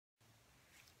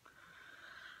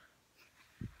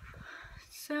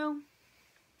So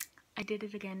I did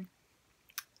it again.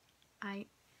 I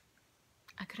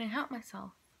couldn't help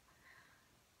myself.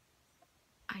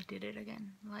 I did it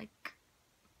again. Like,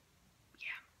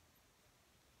 yeah.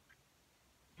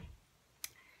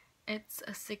 It's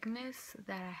a sickness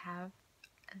that I have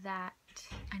that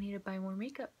I need to buy more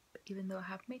makeup. Even though I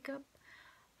have makeup,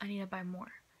 I need to buy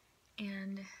more.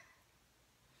 And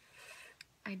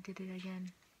I did it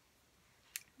again.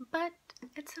 But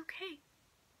it's okay.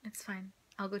 It's fine.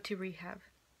 I'll go to rehab.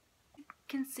 You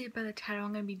can see by the title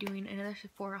I'm going to be doing another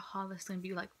Sephora haul. This is going to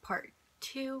be like part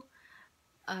 2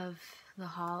 of the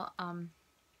haul. I'm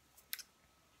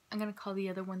going to call the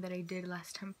other one that I did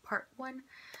last time part 1.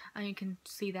 You can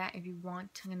see that if you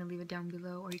want. I'm going to leave it down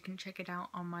below, or you can check it out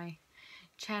on my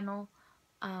channel.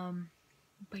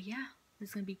 But yeah, this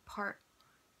is going to be part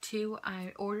 2.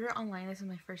 I ordered online. This is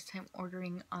my first time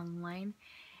ordering online.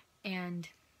 And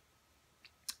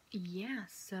yeah,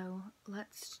 so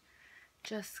let's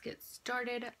just get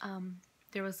started.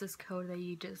 There was this code that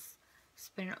you just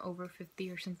spend over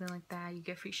 50 or something like that. You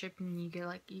get free shipping, and you get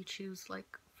like, you choose like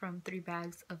from 3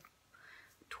 bags of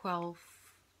 12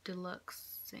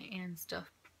 deluxe and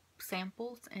stuff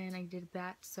samples, and I did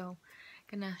that. So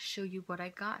I'm gonna show you what I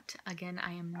got. Again,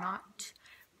 I am not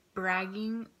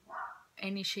bragging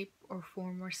any shape or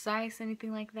form or size,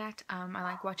 anything like that. I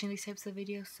like watching these types of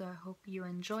videos, so I hope you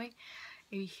enjoy.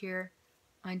 If you hear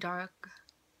my dog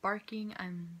barking,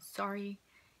 I'm sorry.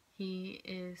 He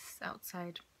is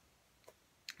outside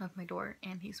of my door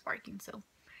and he's barking. So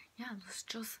yeah, let's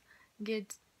just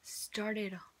get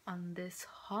started on this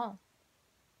haul.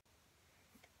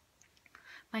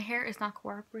 My hair is not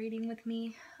cooperating with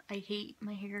me. I hate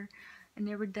my hair. It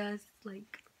never does.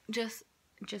 Like, just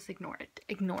ignore it.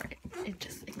 Ignore it.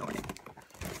 Just ignore it.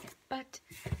 But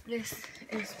this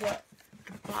is what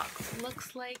the box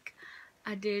looks like.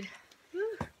 I did,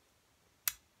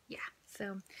 yeah,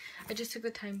 so I just took the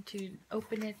time to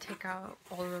open it, take out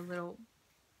all the little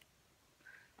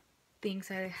things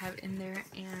that I have in there,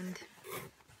 and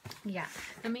yeah,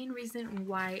 the main reason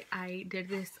why I did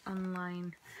this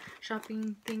online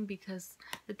shopping thing, because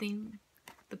the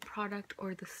product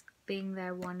or the thing that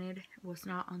I wanted was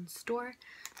not on store,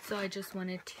 so I just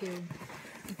wanted to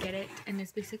get it. And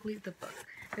it's basically the book.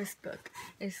 This book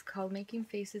is called Making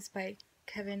Faces by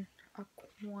Kevin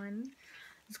Aquan.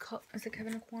 Is it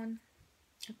Kevin Aquan?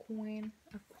 Aquan.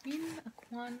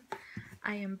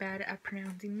 I am bad at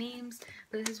pronouncing names,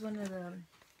 but this is one of the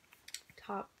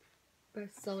top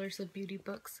bestsellers of beauty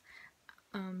books.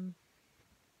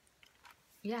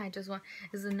 Yeah, it's the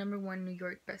 #1 New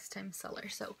York best time seller,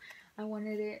 so I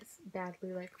wanted it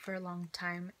badly, like, for a long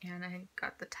time, and I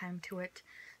got the time to it.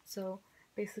 So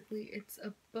basically it's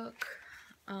a book.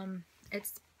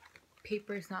 Its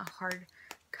paper is not hard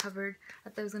covered. I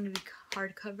thought it was going to be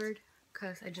hard covered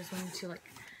because I just wanted to like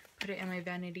put it in my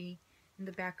vanity in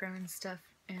the background and stuff,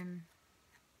 and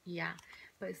yeah,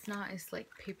 but it's not. It's like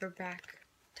paperback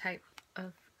type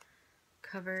of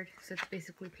covered, so it's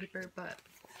basically paper, but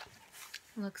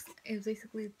it's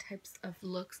basically types of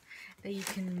looks that you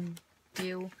can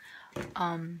do.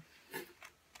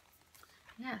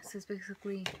 Yeah, so it's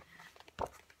basically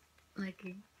like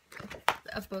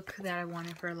a book that I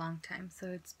wanted for a long time. So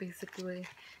it's basically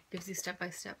gives you step by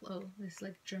step. Oh, this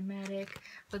like dramatic,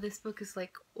 but this book is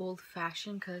like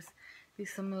old-fashioned because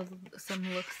these some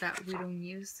looks that we don't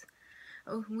use.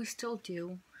 Oh, we still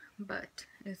do, but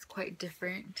it's quite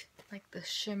different. Like the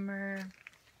shimmer.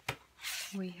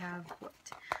 We have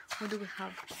what do we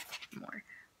have more?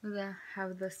 We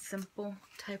have the simple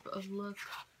type of look.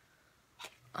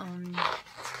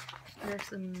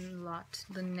 There's a lot.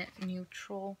 The net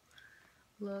neutral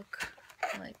look,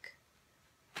 like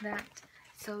that.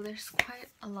 So there's quite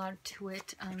a lot to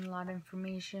it, and a lot of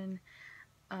information.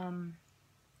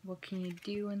 What can you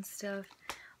do and stuff.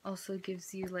 Also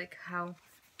gives you like how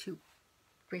to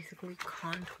basically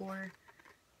contour,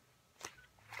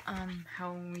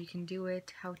 how you can do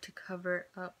it, how to cover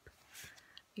up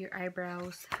your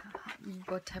eyebrows,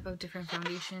 what type of different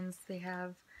foundations they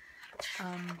have,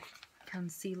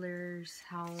 concealers,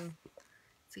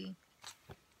 see.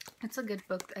 It's a good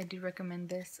book. I do recommend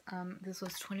this. This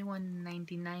was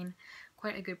 $21.99,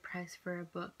 quite a good price for a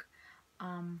book.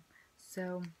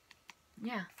 So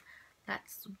yeah,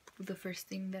 that's the first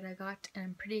thing that I got, and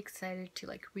I'm pretty excited to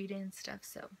like read it and stuff.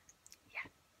 So yeah.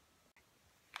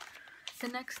 The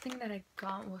next thing that I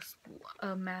got was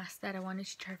a mask that I wanted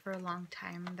to try for a long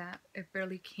time, that it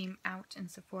barely came out in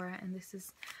Sephora, and this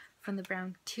is from the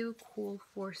brand Too Cool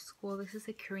for School. This is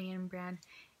a Korean brand,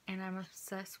 and I'm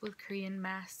obsessed with Korean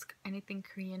masks. Anything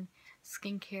Korean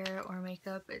skincare or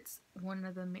makeup. It's one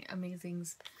of the amazing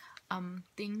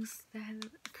things that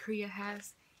Korea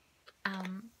has.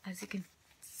 As you can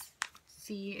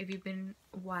see if you've been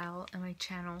a while on my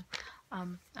channel,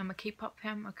 I'm a K-pop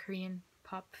fan, a Korean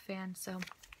pop fan, so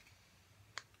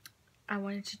I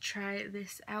wanted to try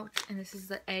this out. And this is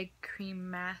the egg cream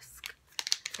mask.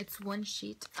 It's one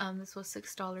sheet. This was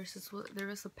 $6. There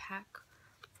was a pack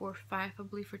for 5, I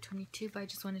believe, for 22, but I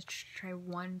just wanted to try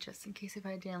one just in case if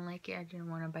I didn't like it, I didn't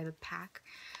want to buy the pack.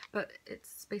 But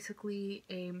it's basically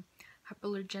a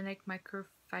hypoallergenic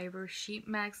microfiber sheet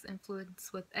mask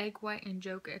infused with egg white and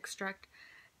yolk extract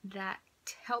that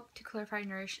help to clarify,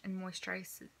 nourish, and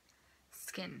moisturize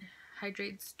skin.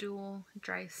 Hydrates dual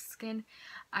dry skin.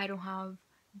 I don't have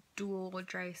dual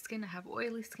dry skin. I have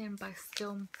oily skin, but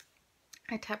still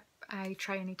I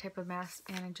try any type of mask,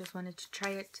 and I just wanted to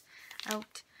try it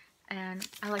out. And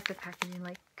I like the packaging.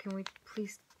 Like, can we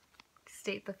please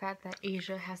state the fact that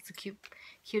Asia has the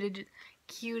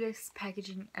cutest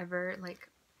packaging ever, like,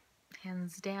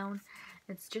 hands down.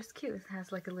 It's just cute. It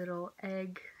has like a little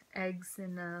eggs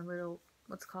in a little,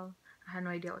 what's it called? I have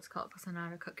no idea what it's called because I'm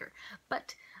not a cooker.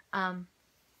 But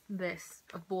this,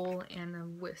 a bowl and a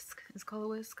whisk. It's called a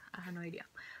whisk? I have no idea.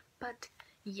 But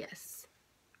yes,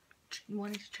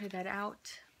 wanted to try that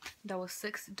out. That was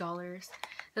 $6.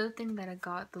 The other thing that I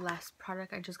got, the last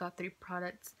product, I just got 3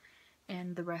 products,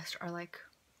 and the rest are like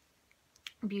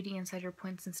beauty insider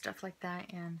points and stuff like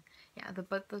that. And yeah,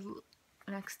 but the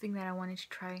next thing that I wanted to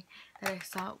try that I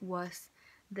saw was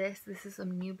this. This is a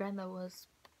new brand that was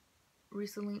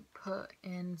recently put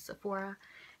in Sephora,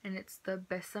 and it's the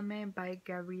Besame by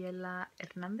Gabriela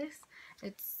Hernandez.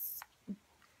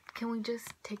 Can we just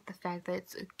take the fact that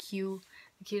it's the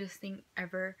cutest thing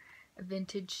ever, a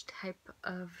vintage type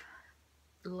of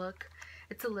look.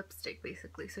 It's a lipstick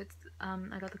basically. So it's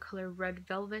I got the color Red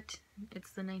Velvet.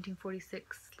 It's the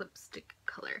 1946 lipstick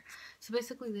color. So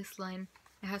basically this line,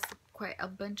 it has quite a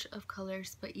bunch of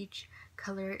colors, but each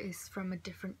color is from a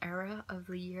different era of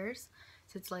the years.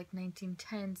 So it's like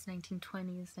 1910s,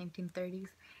 1920s, 1930s,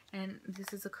 and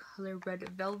this is a color Red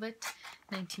Velvet,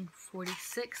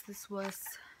 1946. This was,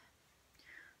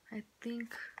 I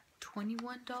think,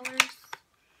 $21. I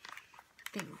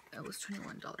think it was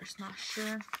 $21, not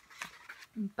sure.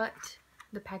 But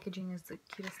the packaging is the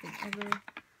cutest thing ever.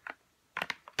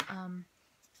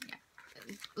 Yeah.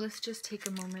 Let's just take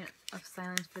a moment of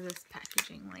silence for this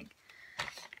packaging.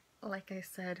 Like I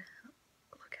said,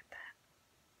 look at that.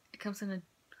 It comes in a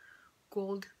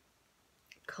gold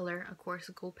color, of course,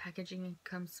 a gold packaging. It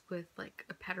comes with like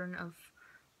a pattern of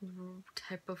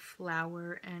type of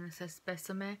flower, and it says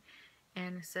Besame,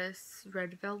 and it says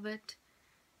Red Velvet,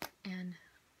 and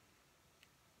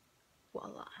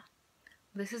voila.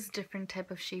 This is a different type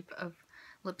of shape of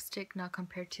lipstick, not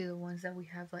compared to the ones that we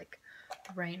have like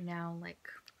right now. Like,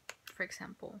 for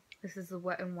example, this is the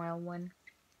Wet n Wild one,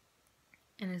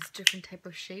 and it's a different type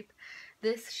of shape.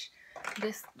 This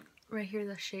right here,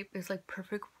 the shape is like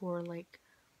perfect for like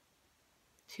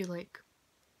to like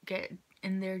get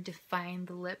in there, define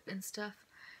the lip and stuff,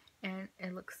 and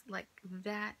it looks like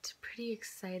that. Pretty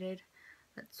excited.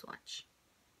 Let's watch.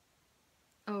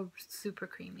 Oh, super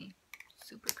creamy,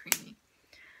 super creamy.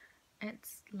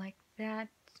 It's like that.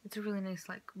 It's a really nice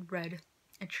like red,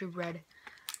 a true red.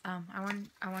 I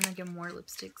want to get more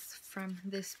lipsticks from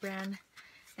this brand.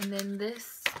 And then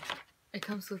this, it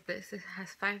comes with this. It has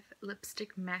 5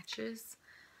 lipstick matches.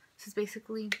 This is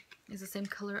basically the same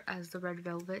color as the Red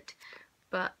Velvet,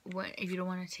 but if you don't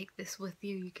want to take this with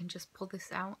you, you can just pull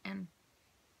this out and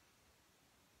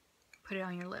put it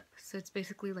on your lip. So it's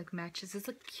basically like matches. It's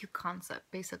a cute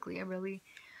concept basically. I really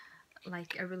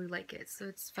like it. So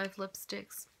it's 5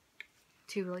 lipsticks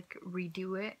to like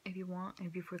redo it if you want.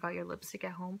 If you forgot your lipstick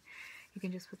at home, you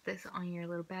can just put this on your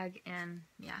little bag, and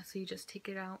yeah, so you just take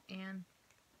it out and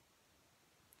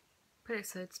put it.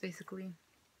 So it's basically,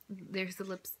 there's the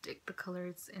lipstick, the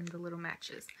colors, and the little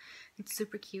matches. It's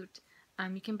super cute.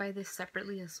 You can buy this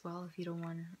separately as well if you don't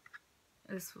want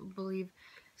to. This, I believe,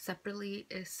 separately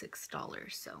is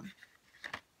 $6. So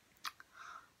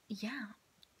yeah,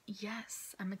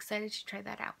 yes, I'm excited to try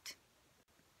that out.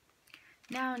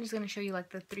 Now I'm just going to show you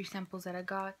like the 3 samples that I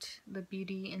got, the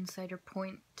Beauty Insider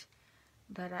Point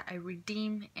that I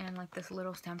redeemed, and like this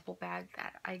little sample bag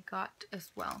that I got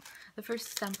as well. The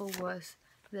first sample was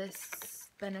this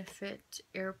Benefit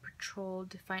Air Patrol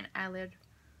Define Eyelid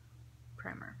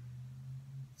Primer.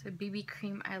 So BB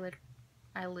Cream Eyelid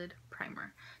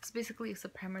Primer. So basically it's a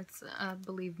primer. It's I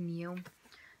believe new.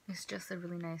 It's just a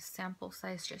really nice sample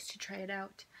size just to try it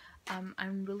out.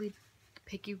 I'm really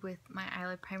picky with my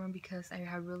eyelid primer because I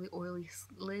have really oily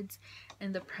lids,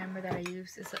 and the primer that I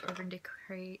use is the Urban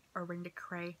Decay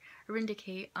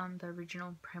the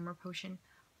original primer potion,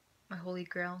 my holy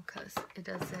grail, because it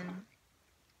doesn't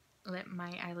let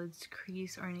my eyelids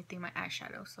crease or anything, my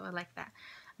eyeshadow, so I like that.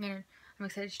 I'm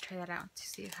excited to try that out to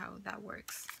see how that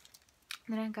works.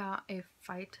 Then I got a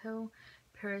Phyto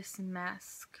Paris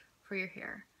mask for your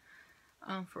hair,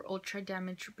 for ultra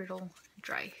damaged brittle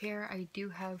dry hair. I do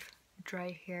have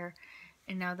dry hair,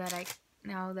 and now that I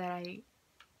not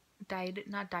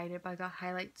dyed it, but I got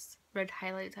highlights, red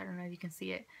highlights. I don't know if you can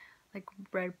see it, like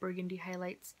red burgundy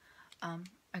highlights.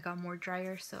 I got more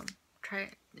drier, so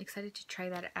excited to try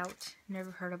that out.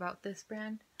 Never heard about this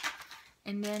brand.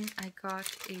 And then I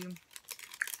got a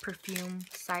perfume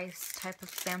size type of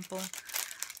sample.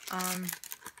 I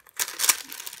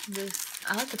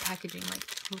like the packaging, like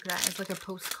look at that, it's like a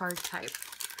postcard type.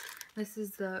 This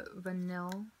is the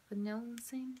vanilla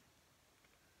thing.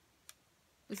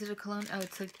 Is it a cologne? Oh,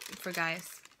 it's like for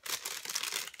guys.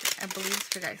 I believe it's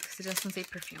for guys because it doesn't say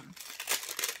perfume.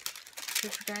 Is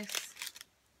it for guys?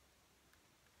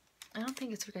 I don't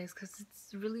think it's for guys because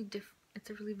it's really it's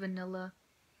a really vanilla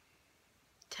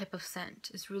type of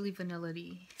scent. It's really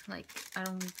vanilla-y. Like, I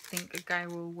don't think a guy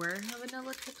will wear a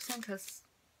vanilla type of scent because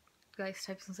guys'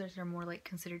 types of scents are more like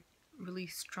considered really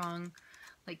strong,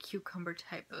 like cucumber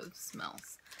type of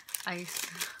smells.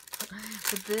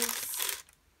 But this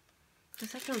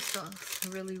actually smells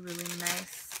really, really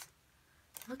nice.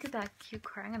 Look at that cute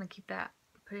card. I'm gonna keep that,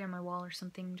 put it on my wall or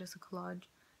something, just a collage.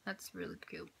 That's really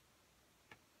cute.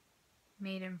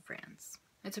 Made in France.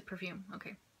 It's a perfume.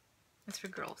 Okay. It's for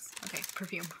girls. Okay,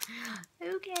 perfume.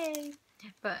 Okay.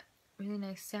 But really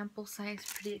nice sample size.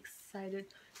 Pretty excited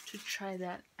to try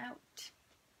that out.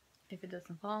 If it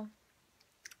doesn't fall.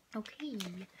 Okay.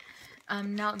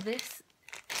 Now this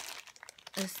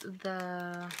is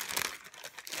the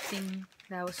thing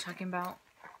that I was talking about.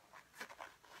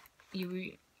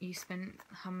 You spend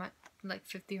how much, like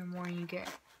 50 or more, and you get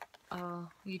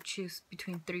you choose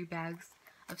between 3 bags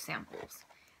of samples.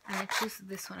 And I chose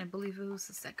this one. I believe it was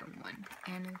the second one,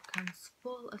 and it comes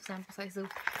full of sample size. So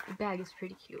the bag is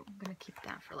pretty cute. I'm gonna keep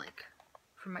that for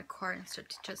my car and start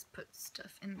to just put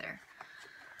stuff in there.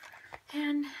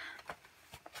 And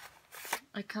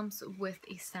it comes with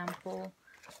a sample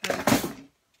of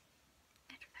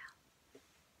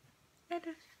it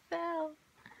fell.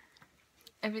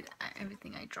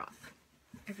 Everything I drop.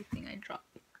 Everything.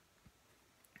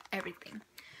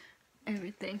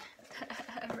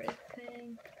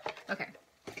 Okay.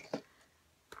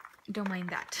 Don't mind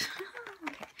that.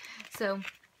 Okay. So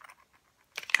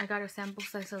I got a sample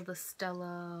size of the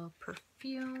Stella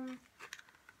perfume.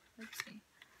 Let's see.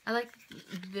 I like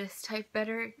this type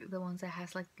better, the ones that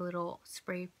has like the little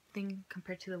spray thing,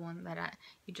 compared to the one that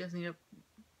you just need to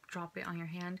drop it on your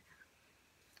hand.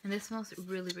 And this smells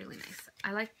really, really nice.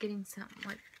 I like getting some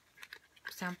like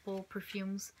sample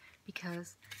perfumes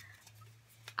because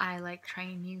I like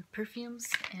trying new perfumes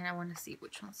and I want to see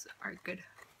which ones are good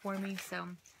for me.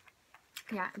 So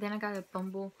yeah, then I got a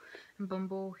Bumble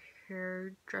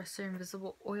hairdresser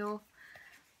invisible oil.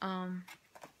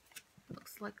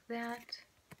 Looks like that.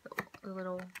 The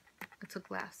little, it's a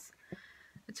glass.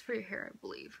 It's for your hair, I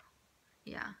believe.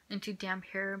 Yeah, and to damp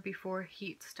hair before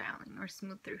heat styling or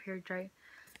smooth through hair dry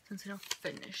since it'll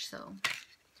finish. So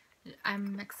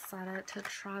I'm excited to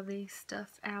try this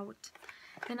stuff out.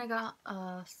 Then I got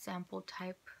a sample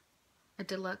type, a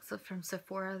deluxe from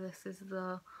Sephora. This is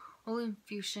the Oil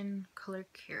Infusion Color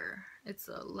Care. It's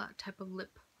a type of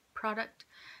lip product.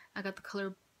 I got the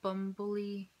color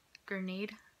Bumblebee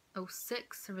Grenade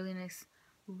 06, a really nice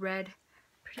red.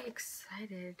 Pretty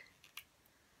excited.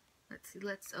 Let's see,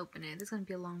 let's open it. This is gonna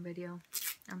be a long video.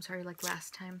 I'm sorry, like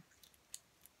last time.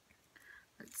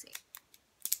 Let's see.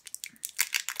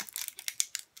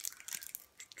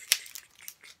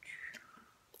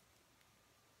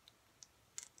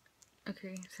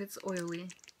 Okay, so it's oily.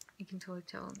 You can totally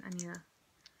tell I need a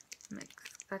mix.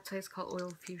 That's why it's called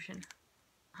Oil Fusion.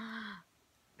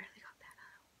 Barely got that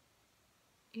out.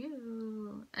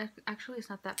 Ew. Actually, it's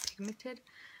not that pigmented.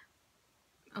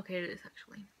 Okay, it is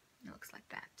actually. It looks like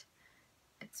that.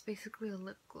 It's basically a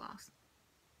lip gloss.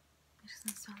 It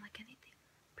doesn't smell like anything.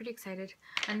 Pretty excited.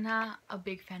 I'm not a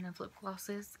big fan of lip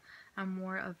glosses. I'm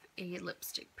more of a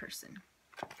lipstick person.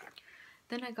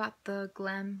 Then I got the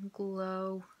Glam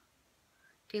Glow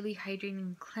Daily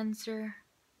Hydrating Cleanser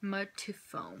Mud to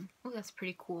Foam. Oh, that's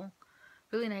pretty cool.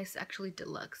 Really nice, actually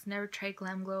deluxe. Never tried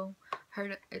Glam Glow.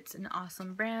 Heard it's an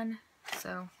awesome brand,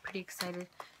 so pretty excited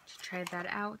to try that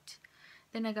out.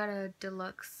 Then I got a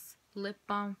deluxe lip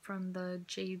balm from the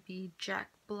JB Jack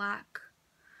Black.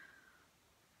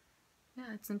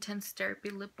 Yeah, it's Intense Therapy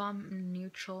Lip Balm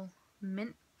Neutral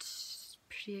Mint.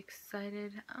 Pretty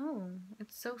excited. Oh,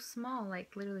 it's so small,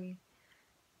 like literally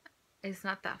it's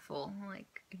not that full.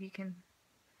 Like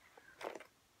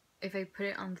if I put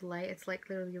it on the light, it's like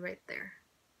literally right there.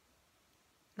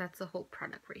 That's the whole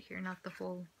product right here, not the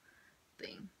whole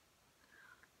thing.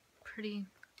 Pretty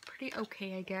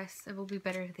okay, I guess. It will be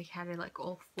better if they had it like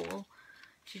all full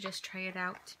to just try it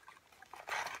out.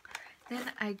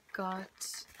 Then I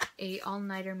got a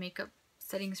all-nighter makeup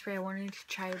setting spray. I wanted to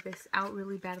try this out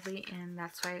really badly, and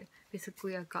that's why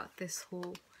basically I got this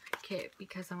whole kit,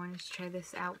 because I wanted to try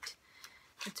this out.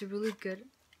 It's a really good,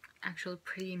 actually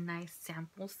pretty nice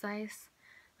sample size.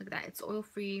 Look at that. It's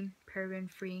oil-free,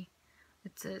 paraben-free.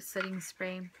 It's a setting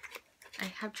spray. I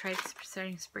have tried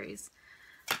setting sprays,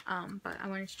 but I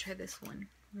wanted to try this one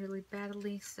really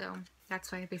badly, so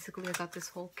that's why basically I got this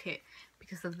whole kit,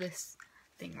 because of this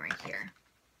thing right here.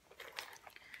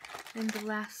 And the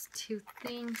last two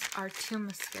things are two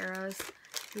mascaras.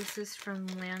 This is from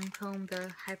Lancome,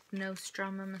 the Hypnose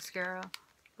Drama Mascara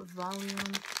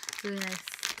Volume. Really nice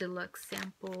deluxe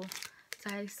sample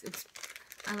size.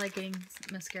 I like getting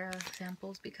mascara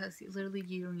samples because literally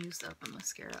you don't use up a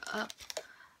mascara up.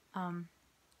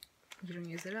 You don't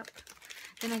use it up.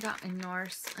 Then I got a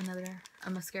NARS, a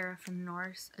mascara from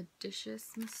NARS, a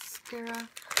Audacious mascara.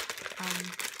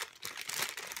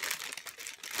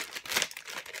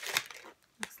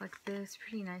 Looks like this,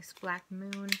 pretty nice Black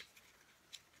Moon.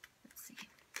 Let's see.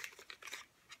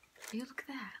 Ew, look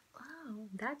at that. Oh,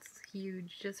 that's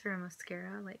huge just for a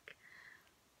mascara. Like,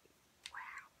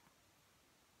 wow.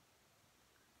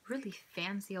 Really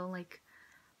fancy, all like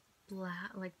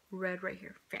black, like red right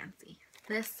here. Fancy.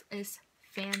 This is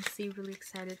fancy. Really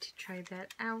excited to try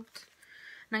that out.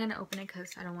 I'm not gonna open it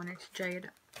because I don't want it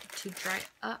to dry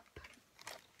up.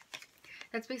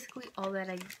 That's basically all that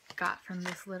I got from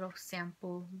this little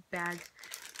sample bag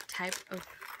type of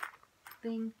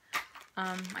thing.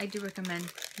 I do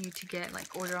recommend you to get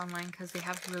order online because they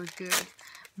have really good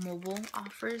mobile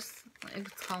offers. It's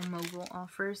called mobile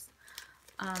offers.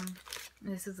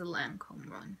 This is a Lancome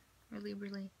one. Really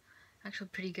actually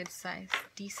pretty good size.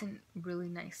 Decent, really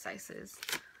nice sizes.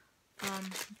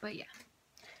 But yeah.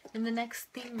 And the next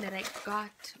thing that I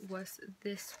got was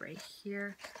this right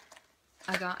here.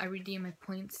 I redeemed my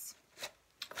points.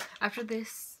 After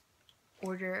this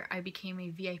order, I became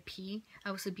a VIP.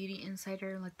 I was a beauty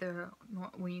insider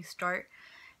when you start,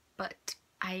 but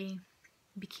I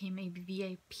became a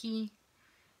VIP,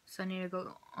 so I need to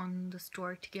go on the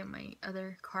store to get my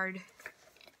other card,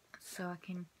 so I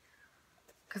can,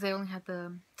 because I only had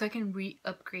so I can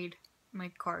re-upgrade my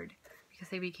card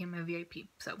because I became a VIP.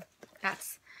 So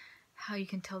that's how you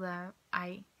can tell that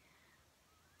I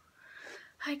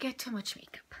get too much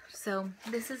makeup. So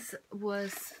this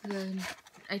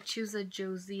I choose a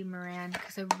Josie Maran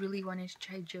because I really wanted to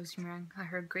try Josie Maran. I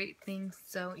heard great things.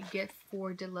 So you get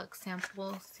 4 deluxe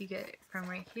samples. You get it from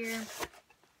right here.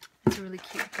 It's a really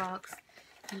cute box.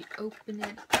 You open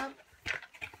it up.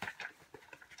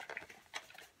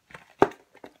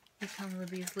 You come with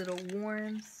these little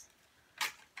worms.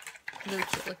 Really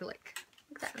cute. Look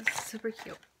at that. It's super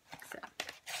cute. So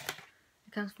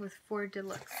it comes with 4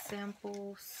 deluxe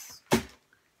samples.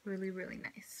 Really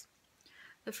nice.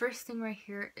 The first thing right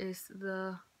here is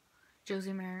the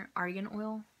Josie Maran Argan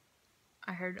Oil.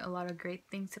 I heard a lot of great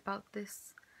things about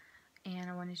this, and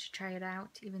I wanted to try it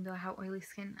out. Even though I have oily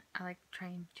skin, I like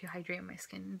trying to hydrate my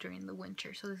skin during the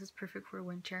winter. So this is perfect for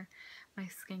winter. My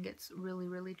skin gets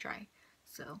really dry.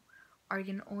 So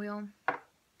Argan Oil.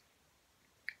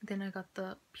 Then I got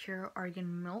the Pure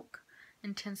Argan Milk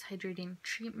Intense Hydrating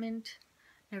Treatment.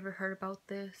 Never heard about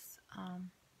this.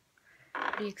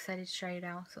 Pretty excited to try it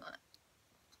out. So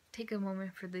take a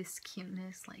moment for this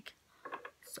cuteness,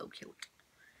 so cute.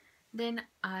 Then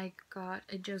I got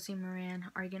a Josie Maran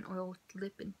Argan Oil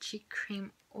Lip and Cheek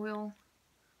Cream Oil.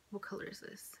 What color is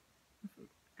this?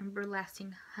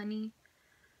 Everlasting Honey.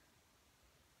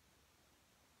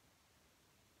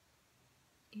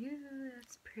 Ew,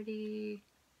 that's pretty.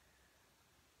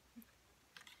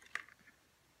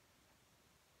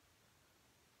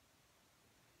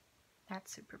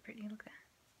 That's super pretty. Look at that.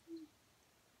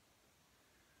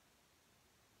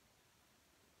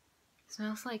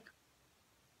 Smells like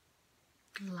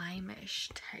lime-ish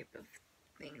type of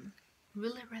thing.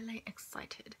 Really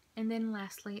excited. And then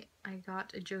lastly, I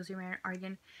got a Josie Maran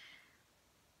Argan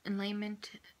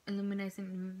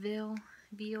Illuminizing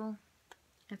Veil.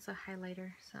 It's a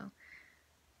highlighter, so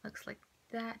looks like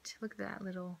that. Look at that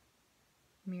little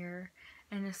mirror.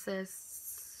 And it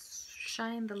says,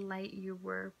 "Shine the light you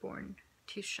were born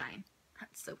to shine."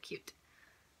 That's so cute.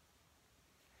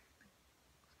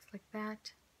 like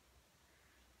that.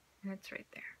 And it's right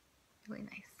there. Really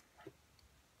nice.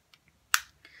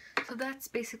 So that's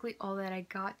basically all that I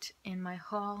got in my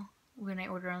haul when I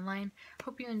order online.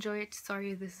 Hope you enjoy it.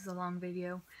 Sorry this is a long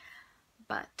video,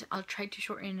 but I'll try to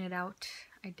shorten it out.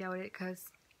 I doubt it because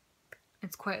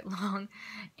it's quite long.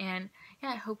 And yeah,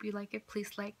 I hope you like it.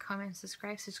 Please like, comment,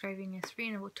 subscribe. Subscribing is free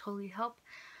and it will totally help.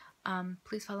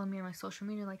 Please follow me on my social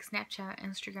media like Snapchat,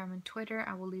 Instagram, and Twitter.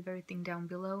 I will leave everything down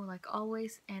below like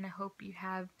always. And I hope you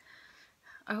had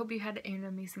an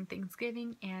amazing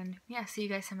Thanksgiving. And yeah, see you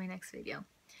guys in my next video.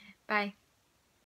 Bye.